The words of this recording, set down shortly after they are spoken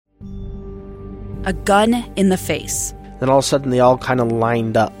a gun in the face. Then all of a sudden they all kind of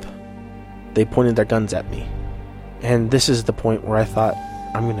lined up. They pointed their guns at me. And this is the point where I thought,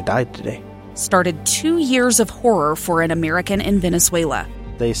 I'm going to die today. Started 2 years of horror for an American in Venezuela.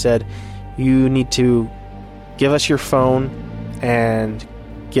 They said, you need to give us your phone and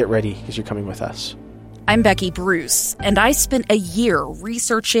get ready because you're coming with us. I'm Becky Bruce, and I spent a year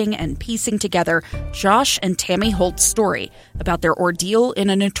researching and piecing together Josh and Tammy Holt's story about their ordeal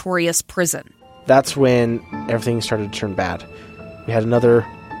in a notorious prison. That's when everything started to turn bad. We had another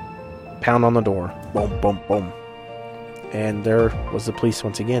pound on the door. Boom, boom, boom. And there was the police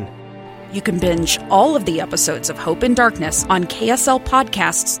once again. You can binge all of the episodes of Hope in Darkness on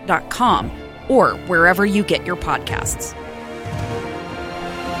KSLpodcasts.com or wherever you get your podcasts.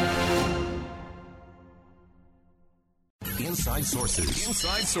 Inside Sources.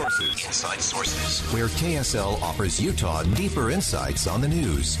 Where KSL offers Utah deeper insights on the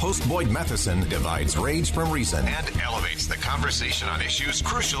news. Host Boyd Matheson divides rage from reason and elevates the conversation on issues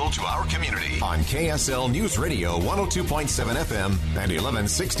crucial to our community. On KSL News Radio 102.7 FM and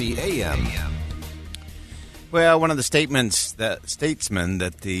 1160 AM. Well, one of the statesmen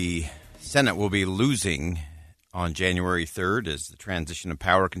that the Senate will be losing on January 3rd as the transition of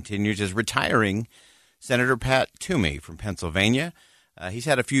power continues is retiring Senator Pat Toomey from Pennsylvania. He's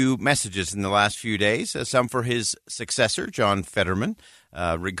had a few messages in the last few days, some for his successor, John Fetterman,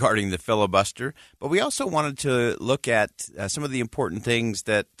 regarding the filibuster. But we also wanted to look at some of the important things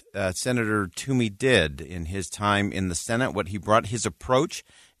that Senator Toomey did in his time in the Senate, what he brought, his approach.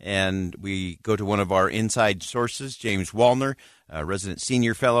 And we go to one of our inside sources, James Wallner, resident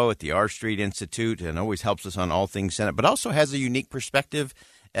senior fellow at the R Street Institute, and always helps us on all things Senate, but also has a unique perspective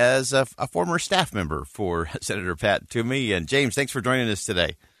as a former staff member for Senator Pat Toomey. And James, thanks for joining us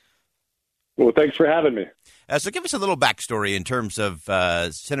today. Well, thanks for having me. So give us a little backstory in terms of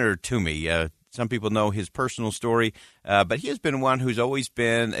Senator Toomey. Some people know his personal story, but he has been one who's always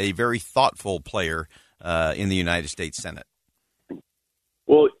been a very thoughtful player in the United States Senate.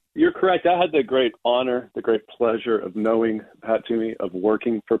 Well, you're correct. I had the great honor, the great pleasure of knowing Pat Toomey, of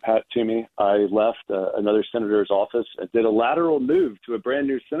working for Pat Toomey. I left another senator's office and did a lateral move to a brand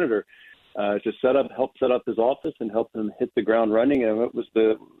new senator to help set up his office and help him hit the ground running. And it was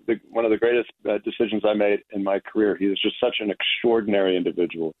one of the greatest decisions I made in my career. He was just such an extraordinary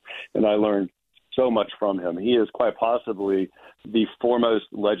individual, and I learned so much from him. He is quite possibly the foremost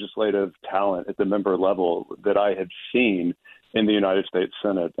legislative talent at the member level that I have seen in the United States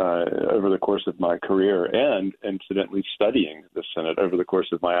Senate over the course of my career, and incidentally studying the Senate over the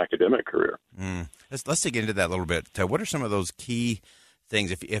course of my academic career. Let's dig into that a little bit. What are some of those key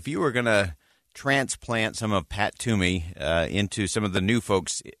things? If you were going to transplant some of Pat Toomey into some of the new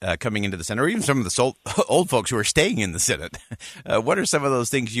folks coming into the Senate, or even some of the old folks who are staying in the Senate, what are some of those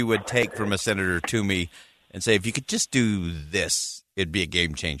things you would take from a Senator Toomey and say, if you could just do this, it'd be a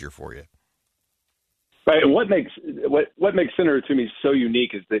game changer for you? Right. And what makes Senator Toomey so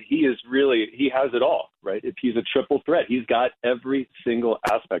unique is that he has it all, right? If he's a triple threat, he's got every single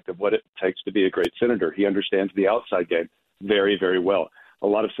aspect of what it takes to be a great senator. He understands the outside game very, very well. A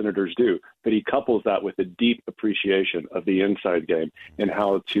lot of senators do, but he couples that with a deep appreciation of the inside game and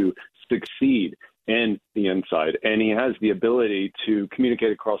how to succeed in the inside. And he has the ability to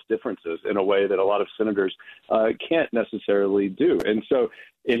communicate across differences in a way that a lot of senators can't necessarily do. And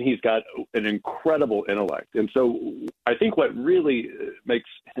he's got an incredible intellect. And so I think what really makes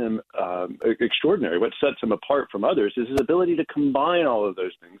him extraordinary, what sets him apart from others, is his ability to combine all of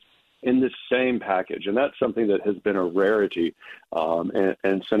those things in the same package. And that's something that has been a rarity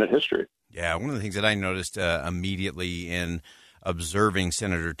in Senate history. Yeah, one of the things that I noticed immediately in observing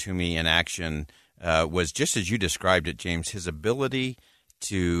Senator Toomey in action was just as you described it, James, his ability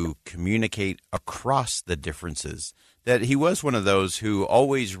to communicate across the differences. That he was one of those who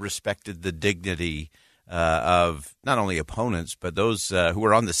always respected the dignity of not only opponents, but those who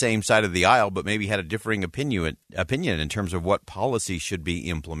were on the same side of the aisle, but maybe had a differing opinion in terms of what policy should be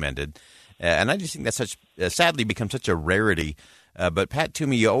implemented. And I just think that's sadly become such a rarity. But Pat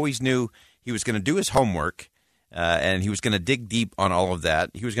Toomey, you always knew he was going to do his homework, and he was going to dig deep on all of that.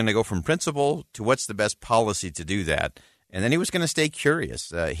 He was going to go from principle to what's the best policy to do that. And then he was going to stay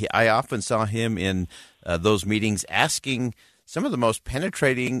curious. I often saw him in those meetings asking some of the most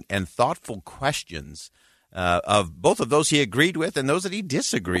penetrating and thoughtful questions of both of those he agreed with and those that he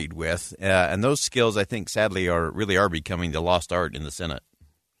disagreed with. And those skills, I think, sadly, are becoming the lost art in the Senate.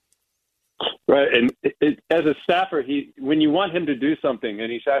 Right. And as a staffer, when you want him to do something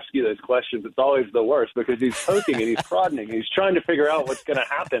and he's asking you those questions, it's always the worst because he's poking and he's prodding and he's trying to figure out what's going to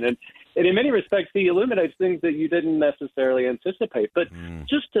happen. And And in many respects, he illuminates things that you didn't necessarily anticipate. But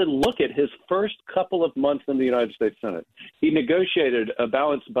just to look at his first couple of months in the United States Senate, he negotiated a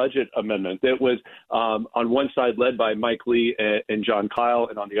balanced budget amendment that was on one side led by Mike Lee and John Kyle,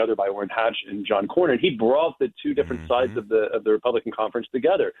 and on the other by Orrin Hatch and John Cornyn. He brought the two different sides of the Republican conference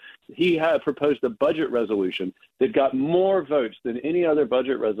together. He had proposed a budget resolution that got more votes than any other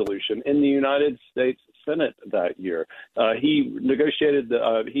budget resolution in the United States Senate that year. He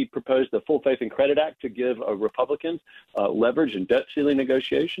proposed the Full Faith and Credit Act to give Republicans leverage in debt ceiling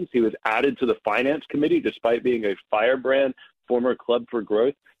negotiations. He was added to the Finance Committee despite being a firebrand former Club for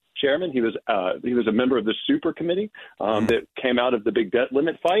Growth chairman. He was a member of the Super Committee that came out of the big debt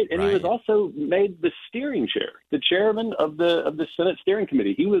limit fight, and he was also made the steering chair, the chairman of the Senate Steering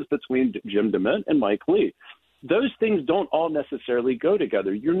Committee. He was between Jim DeMint and Mike Lee. Those things don't all necessarily go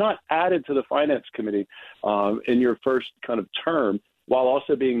together. You're not added to the Finance Committee in your first kind of term while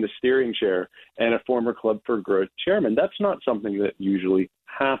also being the steering chair and a former Club for Growth chairman. That's not something that usually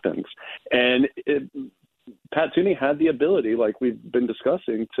happens. And Pat Toomey had the ability, like we've been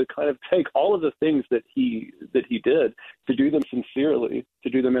discussing, to kind of take all of the things that he did, to do them sincerely, to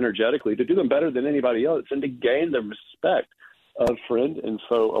do them energetically, to do them better than anybody else, and to gain the respect of friend and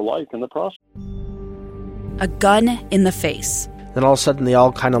foe alike in the process. A gun in the face. Then all of a sudden they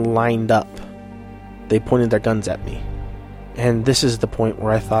all kind of lined up. They pointed their guns at me. And this is the point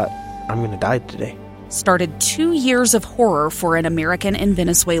where I thought, I'm going to die today. Started 2 years of horror for an American in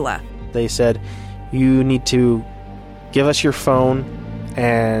Venezuela. They said, you need to give us your phone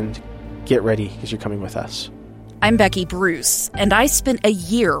and get ready because you're coming with us. I'm Becky Bruce, and I spent a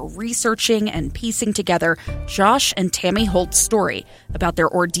year researching and piecing together Josh and Tammy Holt's story about their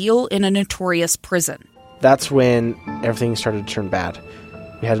ordeal in a notorious prison. That's when everything started to turn bad.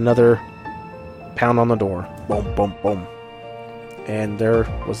 We had another pound on the door. Boom, boom, boom. And there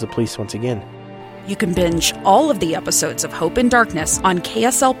was the police once again. You can binge all of the episodes of Hope and Darkness on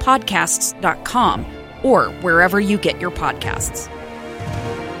KSLpodcasts.com or wherever you get your podcasts.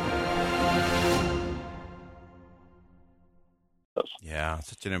 Yeah,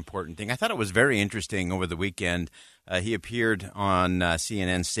 such an important thing. I thought it was very interesting over the weekend. He appeared on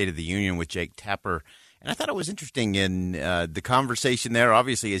CNN's State of the Union with Jake Tapper. And I thought it was interesting in the conversation there,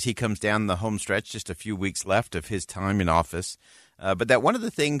 obviously, as he comes down the home stretch, just a few weeks left of his time in office. But that one of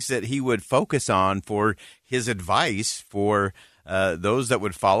the things that he would focus on for his advice for those that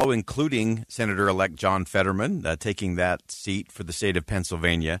would follow, including Senator-elect John Fetterman, taking that seat for the state of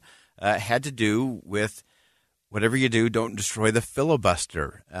Pennsylvania, had to do with whatever you do, don't destroy the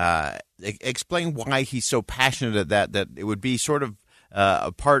filibuster. Explain why he's so passionate at that it would be sort of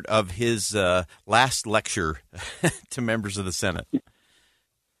a part of his last lecture to members of the Senate.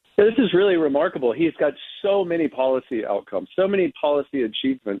 This is really remarkable. He's got so many policy outcomes, so many policy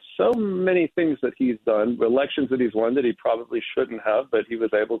achievements, so many things that he's done, elections that he's won that he probably shouldn't have, but he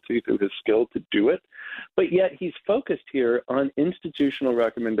was able to through his skill to do it. But yet he's focused here on institutional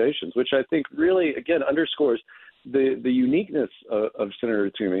recommendations, which I think really, again, underscores the uniqueness of Senator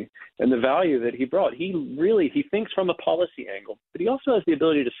Toomey and the value that he brought. He thinks from a policy angle, but he also has the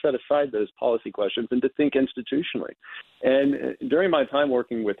ability to set aside those policy questions and to think institutionally. And during my time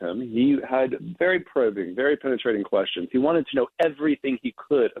working with him, he had very probing, very penetrating questions. He wanted to know everything he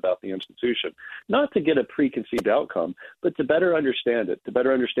could about the institution, not to get a preconceived outcome, but to better understand it, to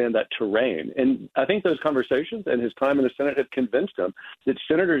better understand that terrain. And I think those conversations and his time in the Senate have convinced him that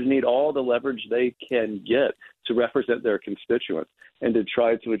senators need all the leverage they can get to represent their constituents and to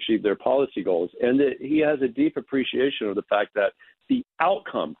try to achieve their policy goals. And that he has a deep appreciation of the fact that the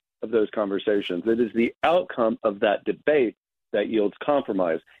outcome of those conversations, it is the outcome of that debate that yields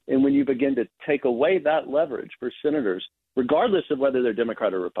compromise. And when you begin to take away that leverage for senators, regardless of whether they're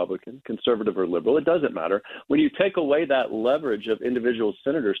Democrat or Republican, conservative or liberal, it doesn't matter. When you take away that leverage of individual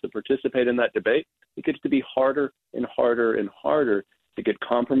senators to participate in that debate, it gets to be harder and harder and harder to get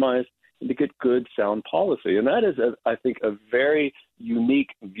compromise and to get good, sound policy. And that is, I think, a very unique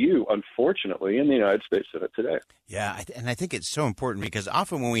view, unfortunately, in the United States Senate today. Yeah, and I think it's so important because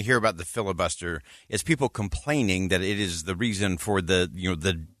often when we hear about the filibuster, it's people complaining that it is the reason for the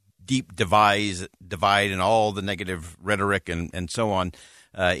deep divide and all the negative rhetoric and so on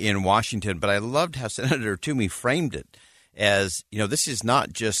in Washington. But I loved how Senator Toomey framed it as, this is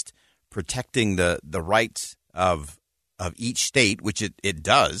not just protecting the rights of each state, which it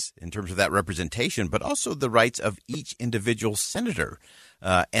does in terms of that representation, but also the rights of each individual senator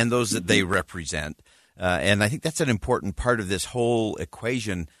and those that they represent. And I think that's an important part of this whole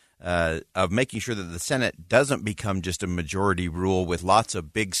equation of making sure that the Senate doesn't become just a majority rule with lots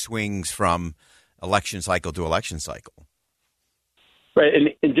of big swings from election cycle to election cycle. Right,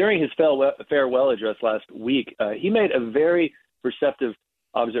 and during his farewell address last week, he made a very perceptive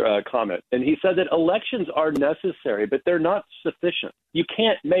comment, and he said that elections are necessary, but they're not sufficient. You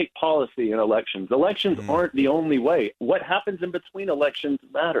can't make policy in elections. Elections aren't the only way. What happens in between elections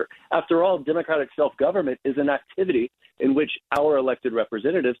matter. After all, democratic self-government is an activity in which our elected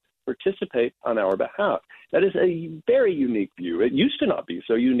representatives participate on our behalf. That is a very unique view. It used to not be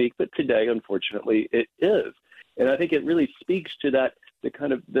so unique, but today, unfortunately, it is. And I think it really speaks to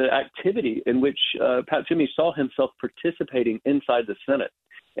the activity in which Pat Toomey saw himself participating inside the Senate.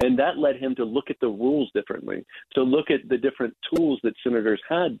 And that led him to look at the rules differently, to look at the different tools that senators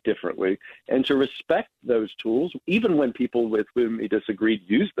had differently, and to respect those tools, even when people with whom he disagreed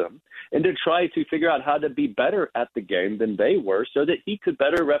used them, and to try to figure out how to be better at the game than they were so that he could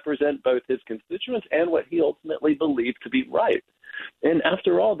better represent both his constituents and what he ultimately believed to be right. And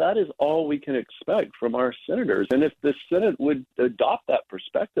after all, that is all we can expect from our senators. And if the Senate would adopt that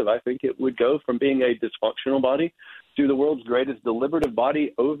perspective, I think it would go from being a dysfunctional body to the world's greatest deliberative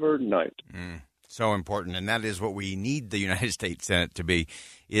body overnight. So important. And that is what we need the United States Senate to be,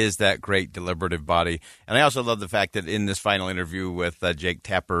 is that great deliberative body. And I also love the fact that in this final interview with Jake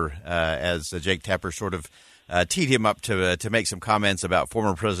Tapper, as Jake Tapper sort of teed him up to make some comments about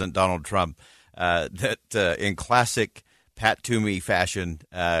former President Donald Trump, that in classic Pat Toomey fashion,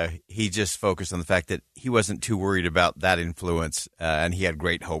 he just focused on the fact that he wasn't too worried about that influence, and he had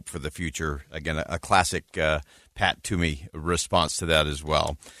great hope for the future. Again, a classic Pat Toomey response to that as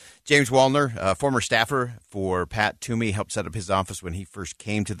well. James Wallner, former staffer for Pat Toomey, helped set up his office when he first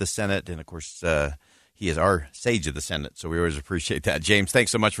came to the Senate, and of course, he is our sage of the Senate, so we always appreciate that. James, thanks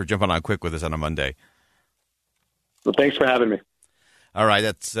so much for jumping on quick with us on a Monday. Well, thanks for having me. All right,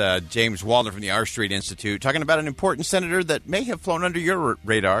 that's James Wallner from the R Street Institute talking about an important senator that may have flown under your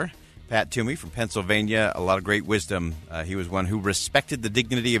radar, Pat Toomey from Pennsylvania. A lot of great wisdom. He was one who respected the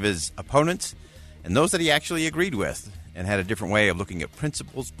dignity of his opponents and those that he actually agreed with, and had a different way of looking at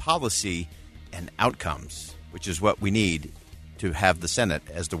principles, policy, and outcomes, which is what we need to have the Senate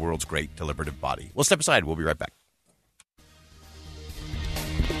as the world's great deliberative body. We'll step aside. We'll be right back.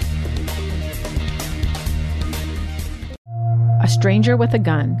 A stranger with a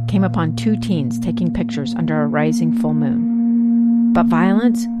gun came upon two teens taking pictures under a rising full moon. But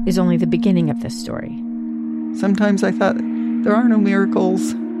violence is only the beginning of this story. Sometimes I thought, there are no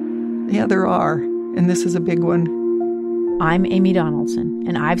miracles. Yeah, there are, and this is a big one. I'm Amy Donaldson,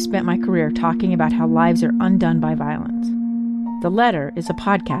 and I've spent my career talking about how lives are undone by violence. The Letter is a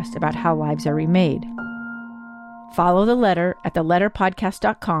podcast about how lives are remade. Follow The Letter at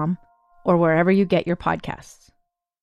theletterpodcast.com or wherever you get your podcasts.